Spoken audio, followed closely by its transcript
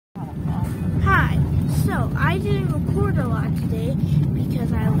So, I didn't record a lot today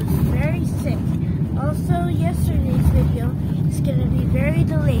because I was very sick. Also, yesterday's video is going to be very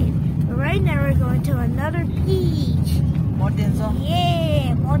delayed. But right now, we're going to another beach. Mountain zone.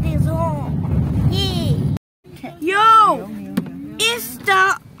 Yeah, mountain zone. Yeah. Yo, it's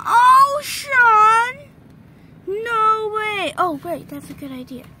the ocean. No way. Oh, wait, that's a good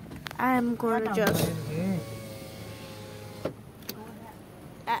idea. I'm going to just...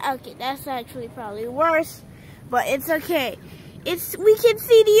 okay, that's actually probably worse, but it's okay. We can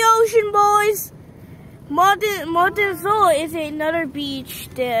see the ocean, boys. Montezor is another beach.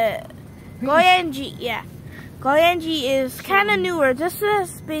 The Goyenji, yeah. Goyenji is kind of newer. This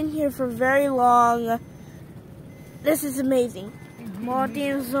has been here for very long. This is amazing.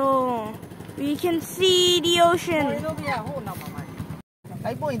 Montezor. We can see the ocean. Also,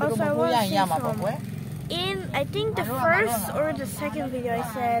 I want to say something. In, I think the first or the second video, I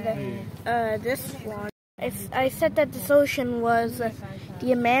said this one. I said that this ocean was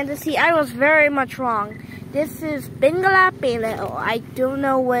the Amanda Sea. I was very much wrong. This is Bingala-Peleo. I don't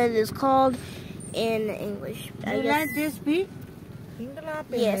know what it is called in English. You like this beach?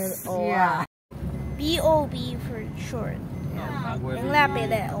 Yes. Yeah. B-O-B for short. Yeah.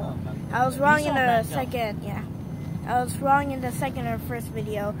 Bingala-Peleo. I was wrong in the second, yeah. I was wrong in the second or first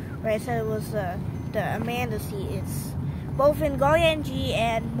video where I said it was the Amanda Sea. It's both in Goyenji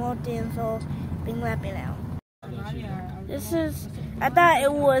and Montezor, Bingala-Peleo. This is, I thought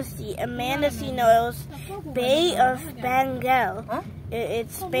it was the Amanda Sea. No, it was Bay of Bengal. Huh?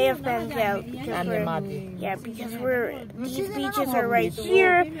 It's Bay of Bengal because these beaches are right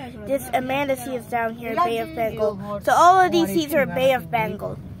here. This Amanda Sea is down here, Bay of Bengal. So all of these seas are Bay of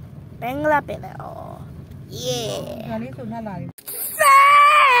Bengal. Bingala-Peleo. Yeah.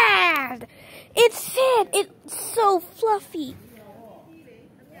 Sand! It's sand! It's so fluffy.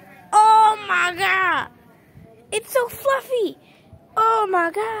 Oh my god! It's so fluffy! Oh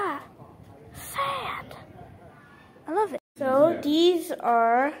my god! Sand! I love it. So these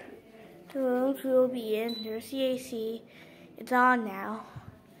are the rooms we will be in. There's the AC. It's on now.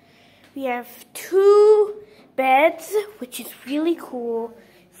 We have 2 beds, which is really cool.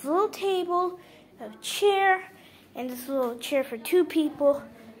 This little table, a chair, and this little chair for 2 people.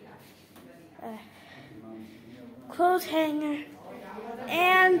 Clothes hanger,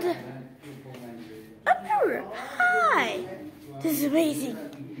 and a mirror. Hi! This is amazing.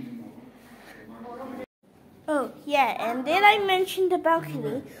 Oh, yeah, and then I mentioned the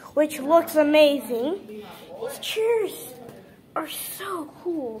balcony, which looks amazing. These chairs are so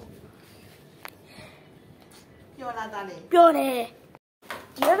cool. The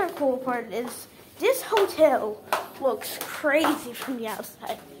other cool part is this hotel looks crazy from the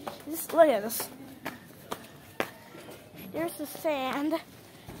outside. Just look at this. There's the sand.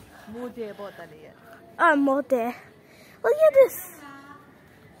 Mote. Look at this.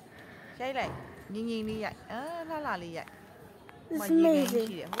 It's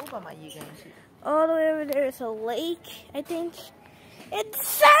amazing. All the way over there is a lake, I think. It's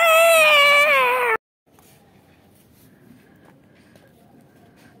sand!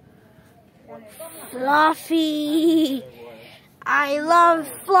 Fluffy. I love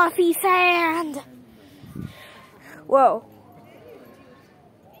fluffy sand. Whoa.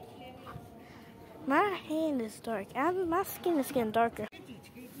 My hand is dark. My skin is getting darker.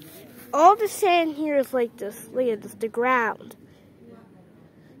 All the sand here is like this. Look at this, the ground.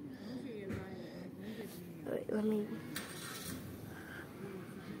 Wait, let me...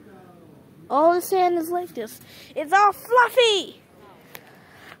 All the sand is like this. It's all fluffy!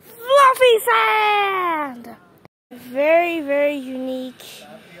 Fluffy sand! Very, very unique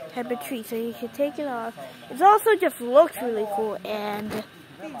type of tree, so you can take it off. It also just looks really cool, and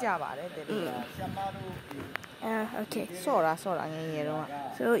okay.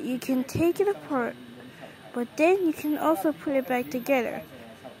 So you can take it apart, but then you can also put it back together.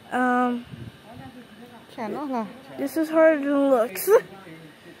 This is harder than it looks.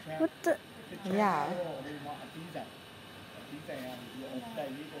 What the? Yeah.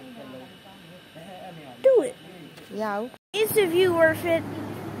 Do it. Yeah. Is the view worth it?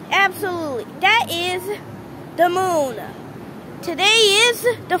 Absolutely. That is the moon. Today is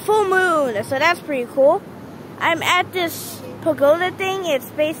the full moon, so that's pretty cool. I'm at this pagoda thing.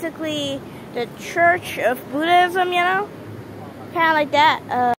 It's basically the church of Buddhism, you know? Kind of like that.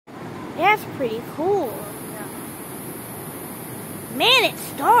 That's pretty cool. Man,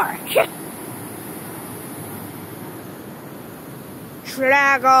 it's dark.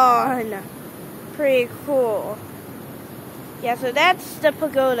 Dragon. Pretty cool. Yeah, so that's the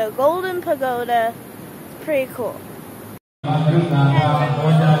pagoda. Golden Pagoda. It's pretty cool. I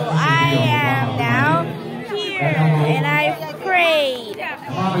am now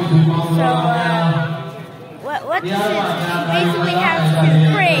practices, you basically have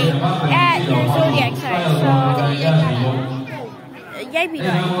to pray at your zodiac sign.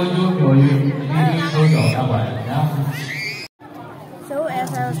 So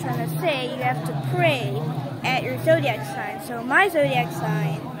as I was trying to say, you have to pray at your zodiac sign. So my zodiac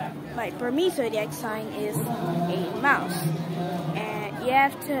sign, my Burmese zodiac sign is a mouse. And you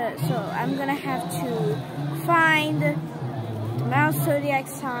have to, so I'm gonna have to find the mouse zodiac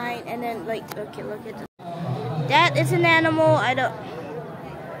sign and then like, okay, look at this. That is an animal. I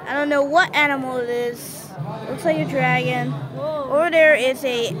don't know what animal it is. Looks like a dragon. Over there is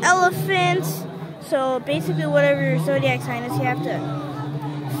a elephant. So basically whatever your zodiac sign is, you have to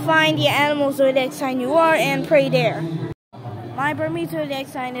find the animal zodiac sign you are and pray there. My Burmese zodiac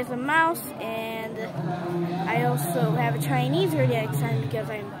sign is a mouse, and I also have a Chinese zodiac sign because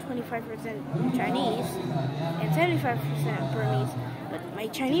I'm 25% Chinese and 75% Burmese. But my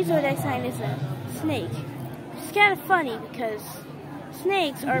Chinese zodiac sign is a snake. It's kind of funny because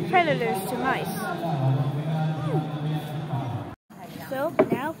snakes are predators to mice. So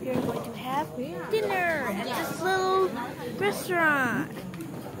now we're going to have dinner at this little restaurant.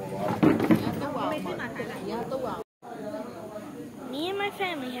 Me and my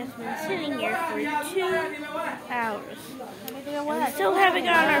family has been sitting here for 2 hours. We still haven't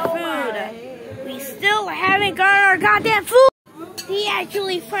gotten our food. We still haven't gotten our goddamn food! He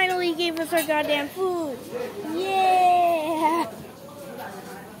actually finally gave us our goddamn food. Yeah!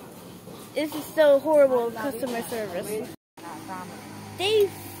 This is so horrible customer service. They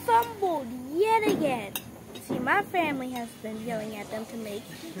fumbled yet again. See, my family has been yelling at them to make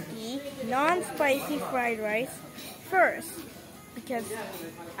the non-spicy fried rice first. Because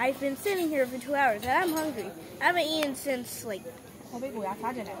I've been sitting here for 2 hours and I'm hungry. I haven't eaten since like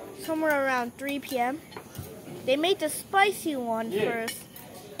somewhere around 3 p.m. They made the spicy one first.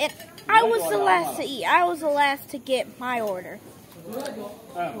 And I was the last to eat. I was the last to get my order.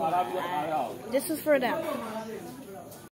 This is for them.